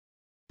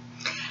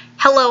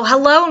Hello,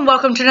 hello, and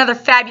welcome to another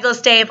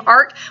fabulous day of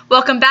art.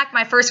 Welcome back,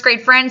 my first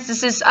grade friends.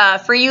 This is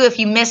for you if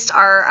you missed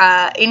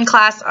our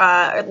in-class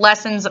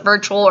lessons,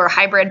 virtual or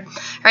hybrid. All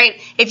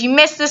right, if you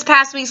missed this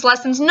past week's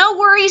lessons, no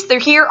worries. They're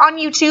here on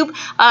YouTube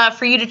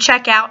for you to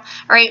check out. All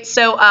right,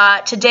 so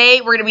today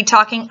we're going to be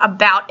talking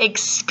about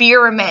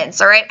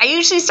experiments. All right, I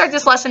usually start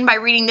this lesson by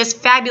reading this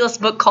fabulous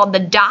book called The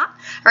Dot.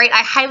 All right,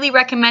 I highly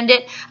recommend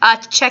it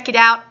to check it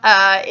out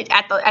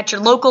at your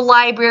local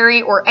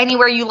library or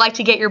anywhere you like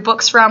to get your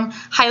books from.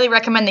 Highly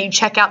recommend that you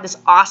check out this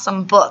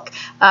awesome book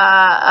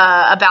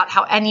about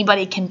how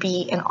anybody can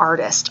be an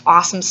artist.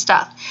 Awesome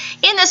stuff.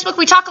 In this book,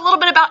 we talk a little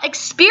bit about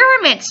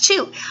experiments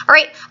too. All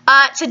right,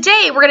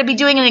 today we're going to be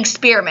doing an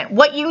experiment.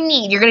 What you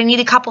need, you're going to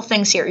need a couple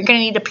things here. You're going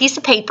to need a piece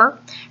of paper, all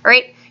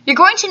right? You're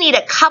going to need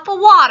a cup of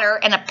water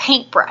and a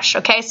paintbrush,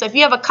 okay? So if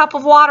you have a cup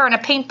of water and a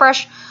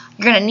paintbrush,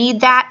 you're going to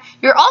need that.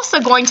 You're also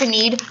going to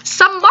need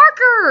some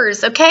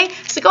markers, okay?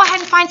 So go ahead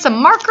and find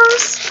some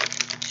markers,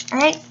 all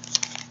right?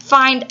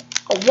 Find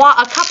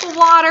a cup of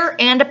water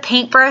and a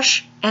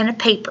paintbrush and a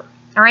paper,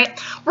 all right?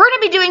 We're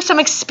going to be doing some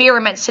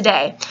experiments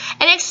today.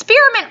 An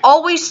experiment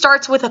always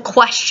starts with a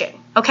question,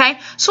 okay?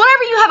 So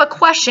whenever you have a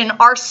question,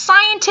 our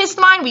scientist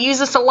mind, we use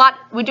this a lot.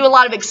 We do a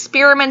lot of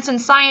experiments in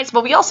science,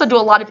 but we also do a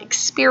lot of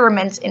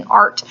experiments in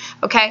art,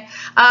 okay?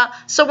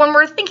 So when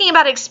we're thinking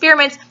about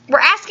experiments, we're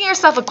asking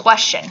ourselves a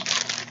question,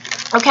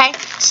 okay?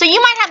 So you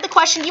might have the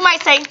question, you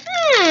might say,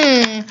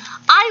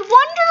 I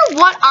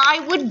wonder what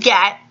I would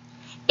get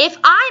if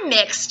I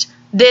mixed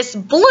this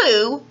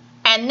blue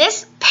and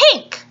this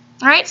pink,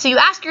 all right? So you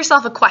ask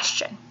yourself a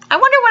question. I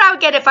wonder what I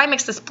would get if I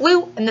mix this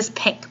blue and this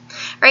pink,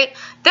 right?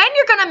 Then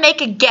you're going to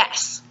make a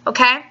guess,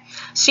 okay?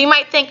 So you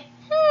might think,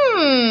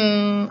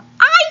 I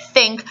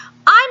think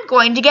I'm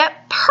going to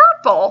get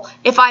purple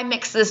if I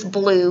mix this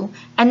blue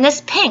and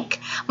this pink.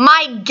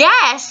 My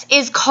guess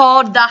is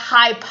called the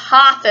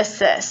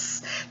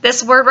hypothesis.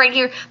 This word right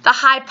here, the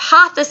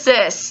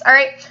hypothesis, all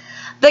right?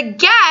 The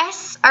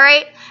guess, all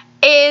right,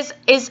 is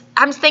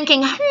I'm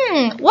thinking,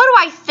 what do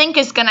I think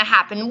is going to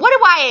happen? What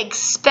do I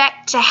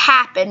expect to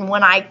happen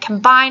when I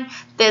combine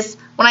this,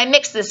 when I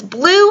mix this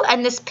blue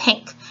and this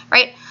pink,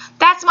 right?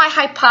 That's my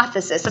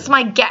hypothesis. That's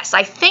my guess.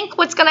 I think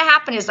what's going to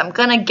happen is I'm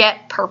going to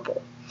get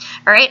purple.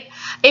 All right.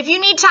 If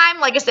you need time,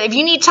 like I said, if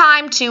you need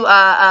time to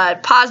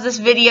pause this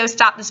video,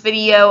 stop this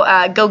video,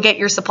 go get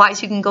your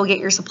supplies, you can go get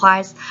your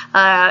supplies.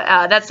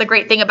 That's the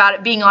great thing about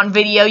it being on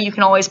video. You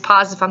can always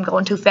pause if I'm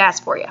going too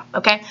fast for you.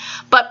 Okay.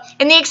 But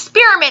in the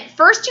experiment,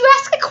 first you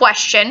ask a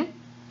question,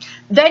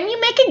 then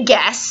you make a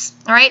guess.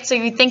 All right. So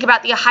you think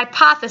about the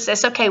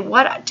hypothesis. Okay,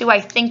 what do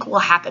I think will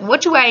happen?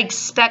 What do I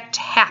expect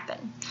to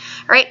happen?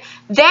 All right,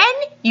 then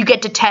you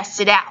get to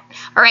test it out.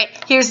 All right,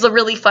 here's the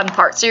really fun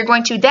part. So you're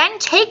going to then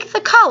take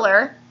the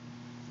color,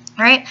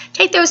 all right,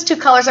 take those two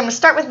colors. I'm going to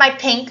start with my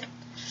pink.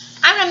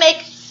 I'm going to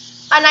make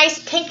a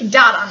nice pink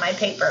dot on my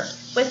paper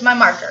with my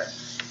marker.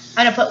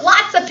 I'm going to put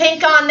lots of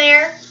pink on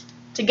there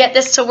to get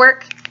this to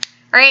work.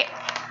 All right,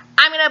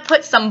 I'm going to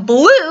put some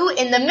blue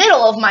in the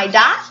middle of my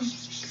dot.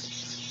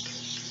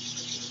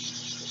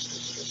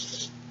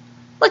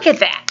 Look at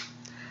that.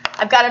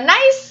 I've got a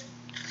nice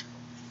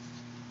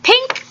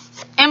pink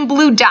and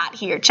blue dot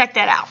here. Check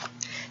that out.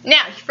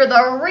 Now, for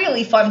the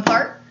really fun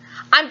part,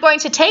 I'm going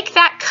to take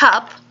that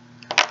cup,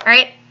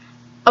 right,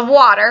 of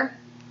water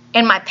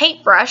and my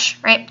paintbrush,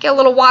 right, get a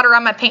little water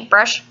on my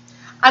paintbrush.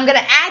 I'm going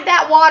to add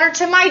that water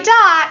to my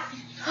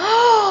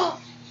dot.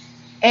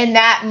 And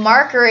that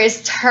marker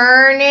is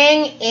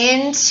turning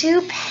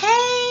into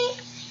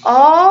paint.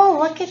 Oh,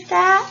 look at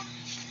that.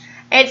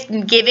 It's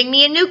giving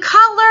me a new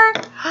color.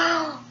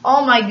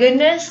 Oh my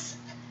goodness.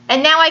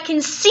 And now I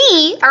can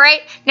see, all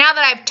right, now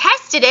that I've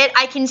tested it,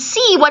 I can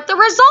see what the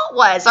result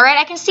was, all right?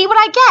 I can see what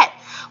I get.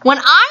 When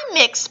I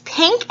mix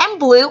pink and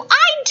blue,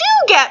 I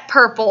do get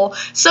purple.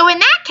 So in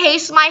that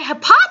case, my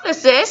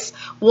hypothesis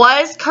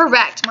was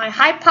correct. My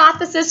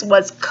hypothesis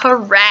was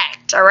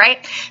correct, all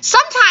right?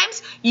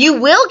 Sometimes you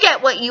will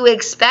get what you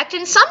expect,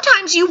 and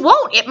sometimes you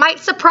won't. It might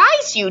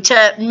surprise you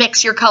to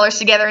mix your colors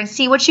together and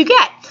see what you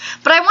get.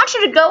 But I want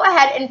you to go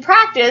ahead and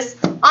practice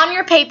on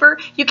your paper.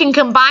 You can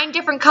combine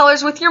different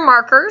colors with your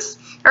markers.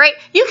 All right,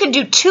 you can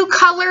do 2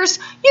 colors,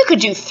 you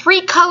could do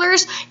 3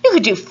 colors, you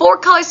could do 4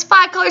 colors,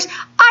 5 colors.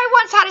 I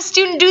once had a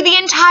student do the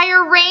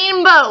entire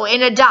rainbow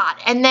in a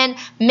dot and then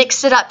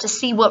mix it up to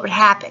see what would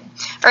happen.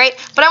 All right,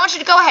 but I want you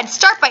to go ahead and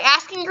start by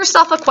asking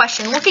yourself a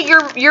question. Look at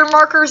your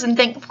markers and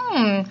think,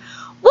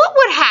 what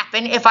would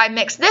happen if I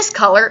mix this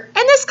color and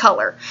this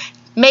color?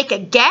 Make a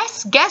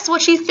guess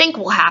what you think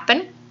will happen,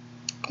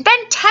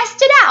 then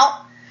test it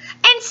out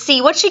and see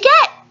what you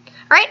get.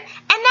 All right?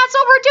 And that's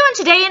what we're doing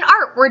today in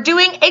art. We're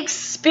doing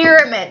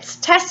experiments,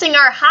 testing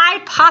our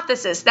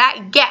hypothesis,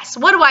 that guess.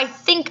 What do I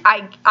think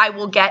I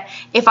will get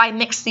if I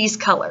mix these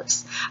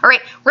colors? All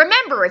right,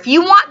 remember, if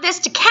you want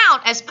this to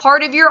count as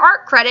part of your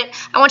art credit,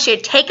 I want you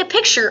to take a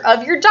picture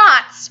of your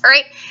dots, all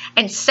right,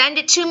 and send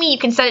it to me. You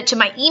can send it to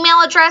my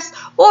email address,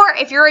 or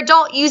if your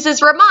adult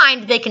uses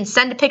Remind, they can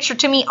send a picture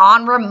to me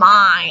on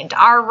Remind.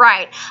 All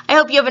right. I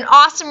hope you have an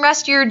awesome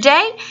rest of your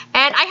day,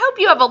 and I hope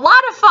you have a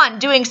lot of fun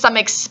doing some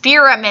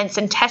experiments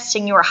and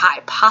testing your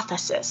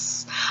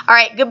hypothesis. All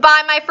right.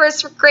 Goodbye, my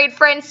first grade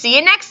friends. See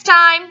you next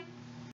time.